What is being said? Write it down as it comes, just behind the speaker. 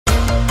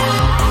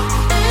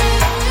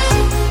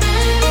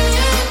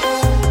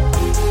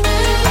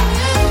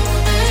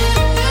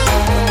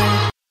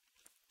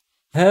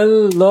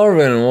Hello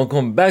everyone, and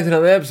welcome back to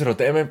another episode of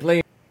the MMA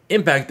Play,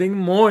 impacting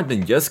more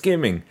than just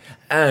gaming.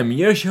 I'm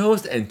your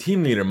host and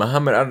team leader,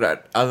 Muhammad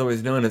Arad,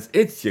 otherwise known as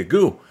It's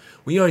Yagu.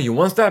 We are your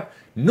one-stop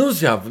news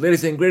shop for the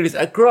latest and greatest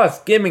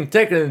across gaming,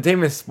 tech,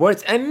 entertainment,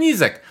 sports, and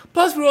music.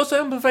 Plus, we're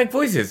also amplifying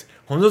voices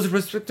from those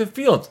respective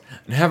fields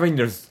and having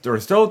their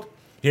stories told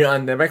here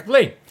on the Back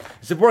Play.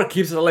 Support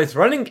keeps the lights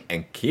running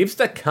and keeps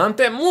the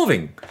content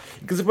moving.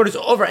 You can support us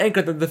over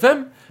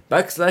Anchor.fm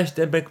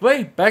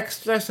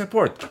 /the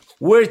support.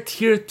 We're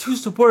tier 2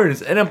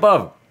 supporters and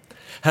above.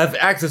 Have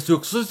access to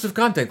exclusive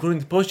content, including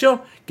the post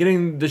show,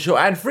 getting the show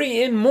ad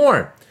free, and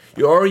more.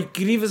 You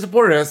can even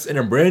support us in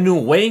a brand new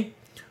way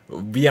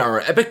via our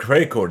Epic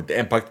credit code, the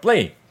Impact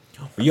Play.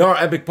 We are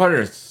Epic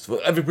partners, so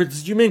every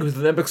purchase you make with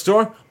the Epic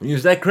store, we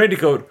use that credit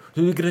code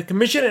to get a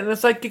commission and a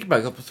side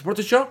kickback to support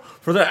the show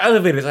for the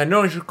elevators I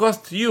know it should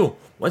cost to you.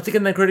 Once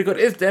again, that credit code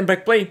is the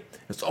Impact Play.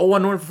 It's all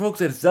one word for folks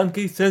that is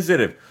donkey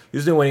sensitive.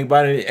 Usually when you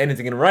buy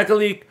anything in Rocket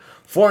League,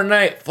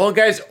 Fortnite, Fall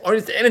Guys, or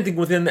just anything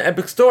within the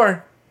Epic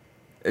store,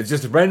 it's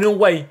just a brand new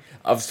way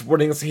of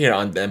supporting us here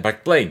on the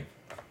Impact Play.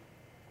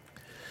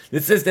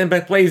 This is the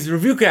Impact Plays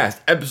Reviewcast,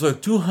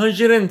 episode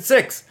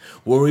 206,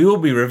 where we will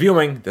be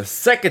reviewing the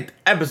second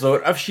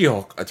episode of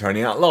She-Hulk,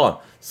 Attorney Outlaw.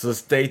 So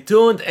stay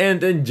tuned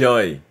and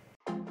enjoy.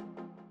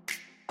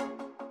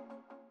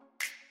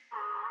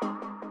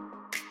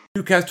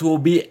 Reviewcast will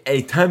be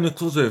a time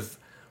exclusive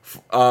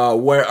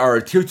where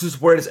our tier 2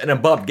 supporters and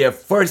above get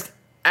first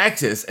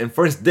access and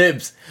first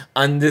dibs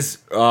on this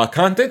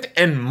content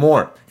and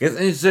more. Get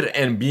interested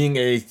in being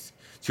a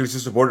tier 2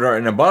 supporter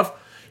and above?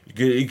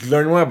 You can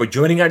learn more by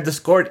joining our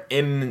Discord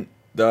in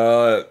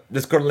the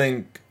Discord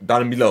link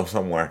down below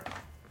somewhere.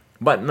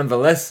 But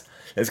nonetheless,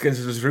 let's get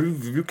into this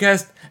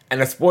reviewcast.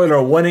 And a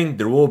spoiler warning,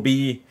 there will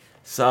be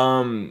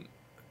some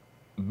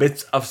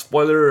bits of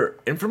spoiler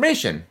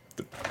information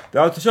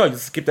throughout the show.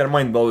 Just keep that in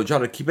mind, but we'll try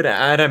to keep it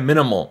at a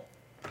minimal.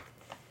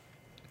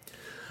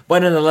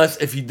 But nonetheless,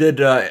 if you did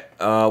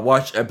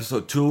watch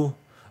episode 2,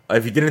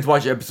 if you didn't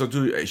watch episode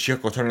 2,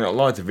 She-Hulk Attorney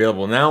Outlaw, it's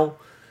available now.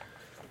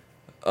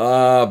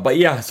 But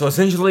yeah, so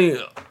essentially,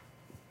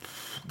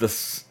 the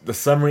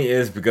summary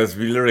is, because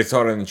we literally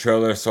saw it in the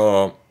trailer,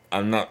 so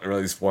I'm not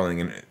really spoiling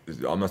it.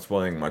 I'm not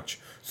spoiling much.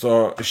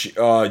 So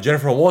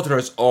Jennifer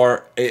Walters,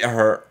 or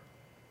her,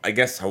 I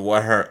guess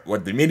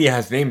what the media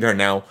has named her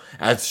now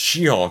as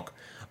She-Hulk,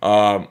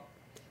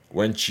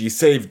 when she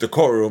saved the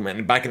courtroom,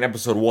 and back in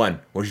episode 1,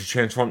 where she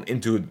transformed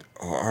into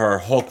her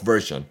Hulk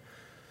version.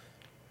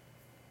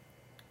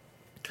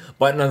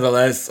 But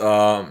nonetheless,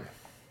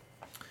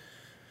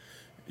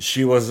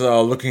 she was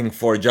looking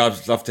for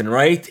jobs left and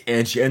right,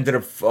 and she ended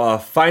up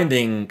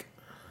finding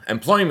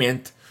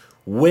employment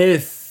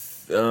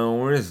with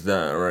where is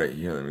that? Right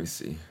here, let me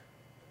see.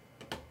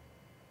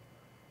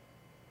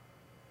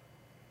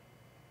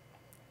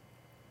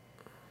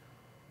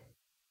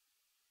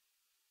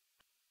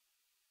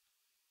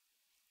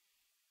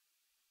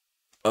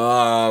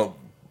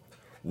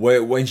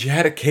 When she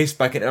had a case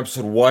back in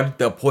episode 1,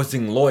 the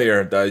opposing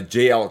lawyer, the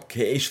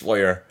JLKH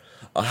lawyer,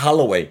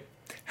 Holloway,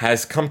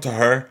 has come to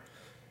her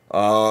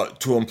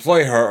to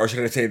employ her, or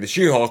should I say the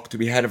She-Hulk, to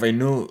be head of a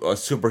new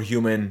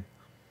superhuman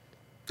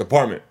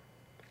department.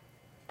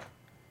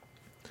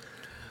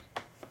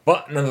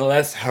 But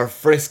nonetheless, her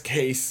first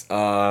case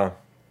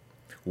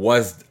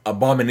was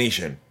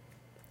Abomination,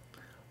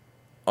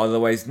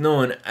 otherwise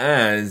known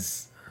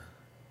as,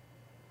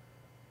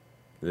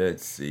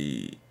 let's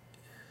see,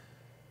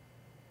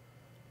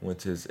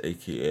 what's his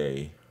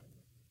AKA?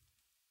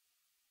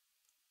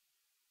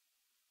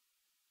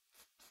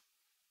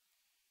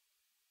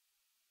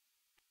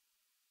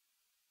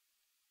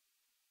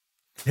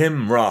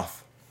 Tim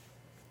Roth,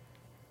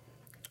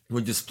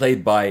 which is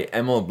played by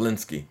Emil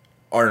Blinsky.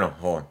 Or no,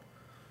 hold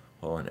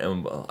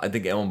on. I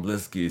think Emil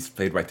Blinsky is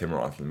played by Tim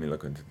Roth. Let me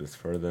look into this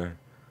further.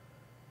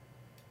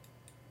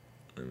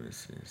 Let me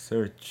see.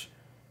 Search.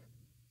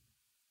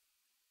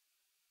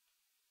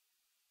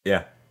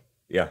 Yeah.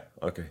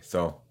 Okay,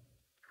 so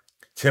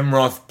Tim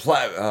Roth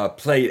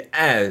played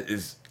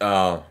as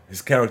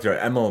his character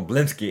Emil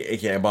Blinsky,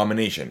 aka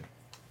Abomination.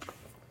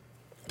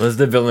 Was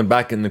the villain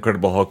back in the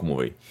Incredible Hulk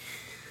movie.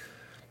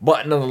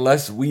 But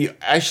nonetheless, we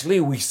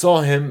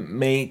saw him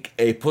make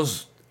a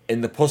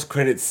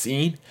post-credit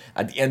scene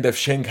at the end of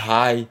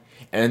Shanghai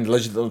and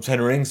Legend of the Ten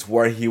Rings,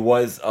 where he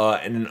was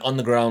in an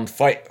underground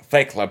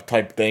fight club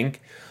type thing,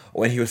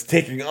 when he was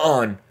taking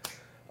on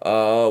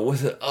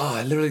was it? Oh,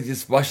 I literally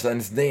just watched on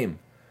his name.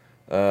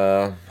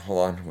 Hold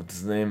on, what's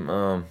his name?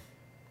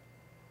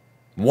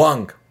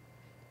 Wong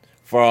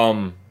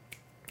from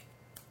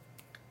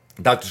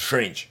Doctor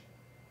Strange.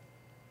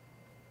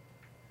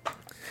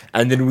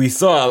 And then we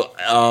saw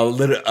a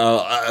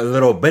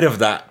little bit of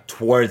that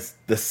towards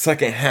the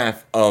second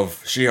half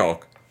of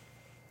She-Hulk.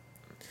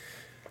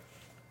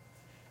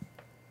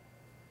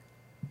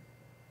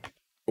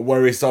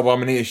 Where we saw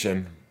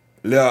Abomination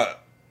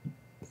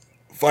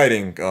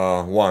fighting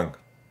Wong.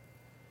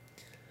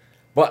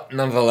 But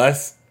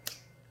nonetheless,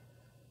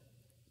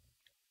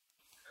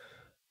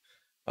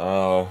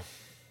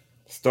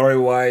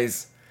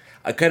 story-wise,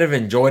 I kind of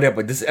enjoyed it,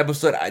 but this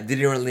episode I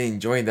didn't really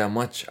enjoy it that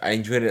much. I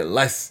enjoyed it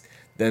less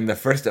than the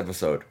first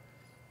episode.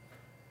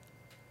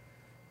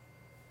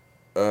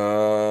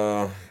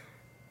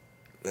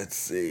 Let's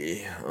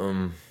see.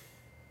 On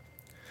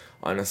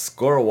a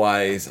score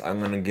wise,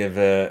 I'm gonna give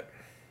it.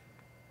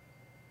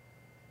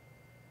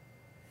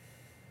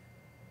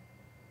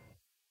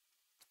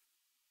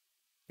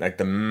 Like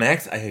the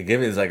max I could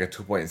give it is like a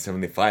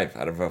 2.75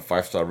 out of a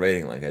 5-star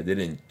rating. Like I did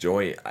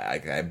enjoy it.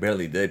 I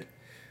barely did.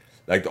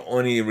 Like the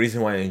only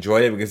reason why I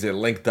enjoyed it because it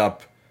linked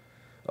up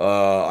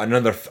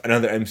another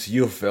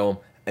MCU film,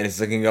 and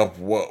it's linking up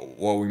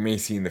what we may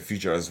see in the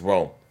future as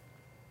well.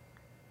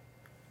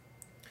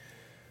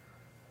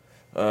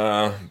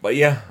 But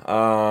yeah,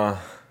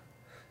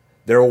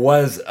 there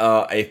was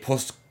a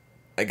post,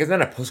 I guess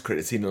not a post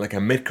credit scene, like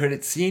a mid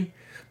credit scene,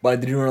 but I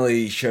didn't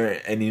really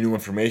share any new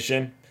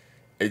information.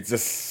 It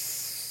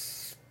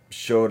just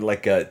showed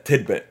like a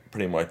tidbit,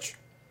 pretty much.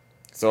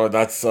 So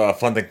that's a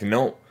fun thing to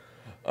know.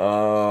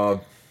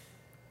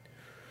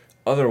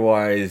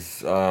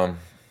 Otherwise, like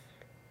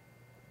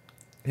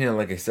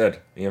I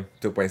said,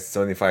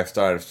 2.75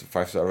 stars,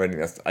 5-star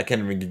rating. I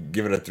can't even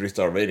give it a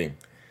 3-star rating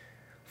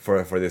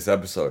for this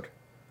episode.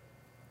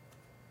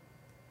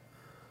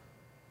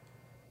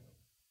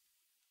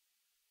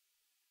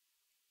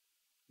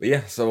 But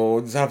yeah, so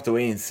we'll just have to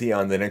wait and see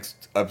on the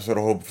next episode.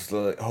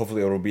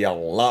 Hopefully, it will be a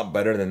lot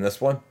better than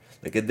this one.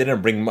 Like it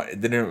didn't bring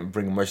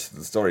much to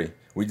the story.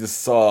 We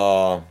just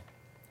saw.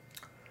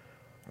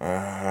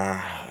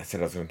 I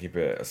said I was gonna keep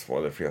it as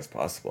spoiler free as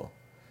possible.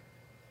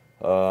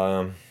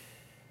 Um,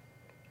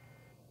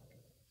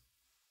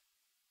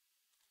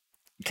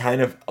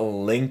 Kind of a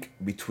link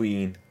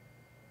between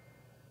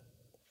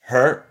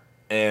her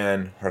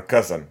and her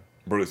cousin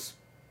Bruce.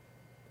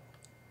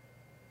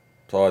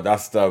 So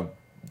that's the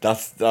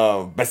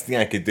best thing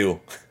I could do.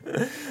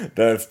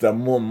 That's the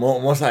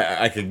most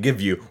I could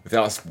give you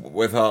without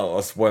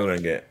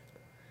spoiling it.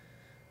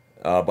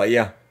 But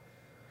yeah.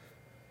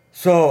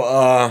 So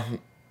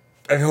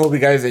I hope you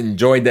guys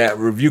enjoyed that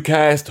review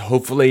cast.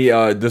 Hopefully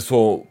this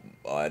will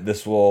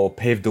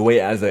pave the way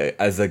as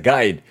a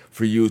guide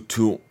for you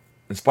to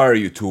inspire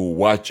you to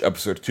watch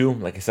episode 2.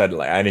 Like I said,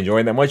 like I didn't enjoy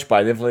it that much, but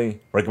I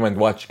definitely recommend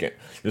watching it.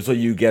 Just so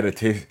you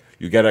get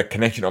you get a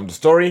connection of the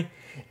story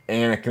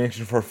and a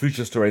connection for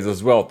future stories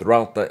as well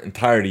throughout the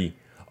entirety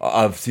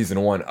of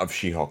season 1 of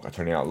She-Hulk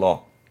Attorney at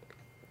Law.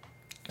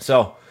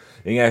 So,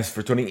 thank you guys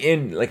for tuning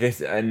in. Like I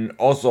said, and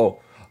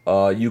also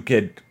you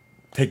could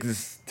take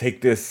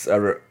this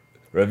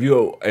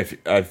review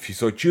if you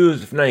so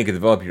choose. If not, you can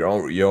develop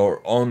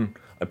your own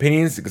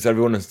opinions, because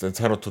everyone is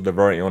entitled to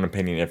develop your own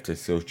opinion if they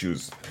so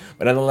choose.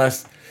 But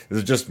nonetheless, this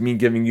is just me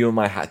giving you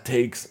my hot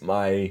takes,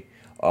 my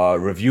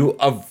review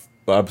of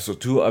episode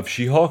 2 of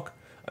She-Hulk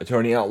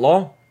Attorney at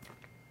Law,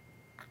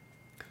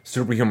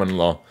 Superhuman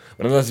Law.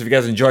 But nonetheless, if you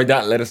guys enjoyed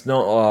that, let us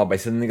know by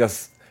sending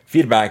us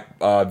feedback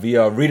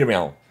via reader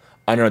mail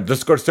on our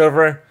Discord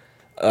server,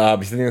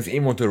 by sending us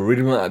email to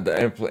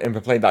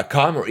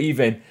readermail@mplay.com, or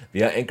even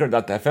via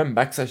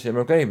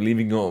anchor.fm/mplay,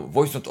 leaving a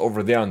voice note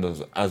over there on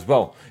those as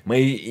well. It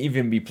may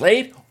even be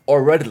played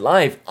or read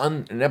live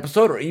on an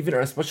episode, or even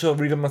a special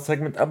reader mail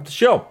segment of the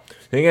show.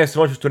 Thank you guys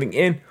so much for tuning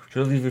in.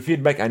 Should leave your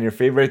feedback on your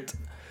favorite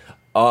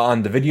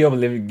on the video,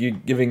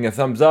 giving a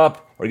thumbs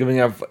up or giving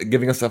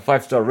us a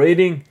 5-star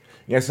rating.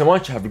 Thank you guys so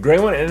much. Have a great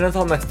one, and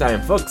until next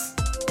time, folks.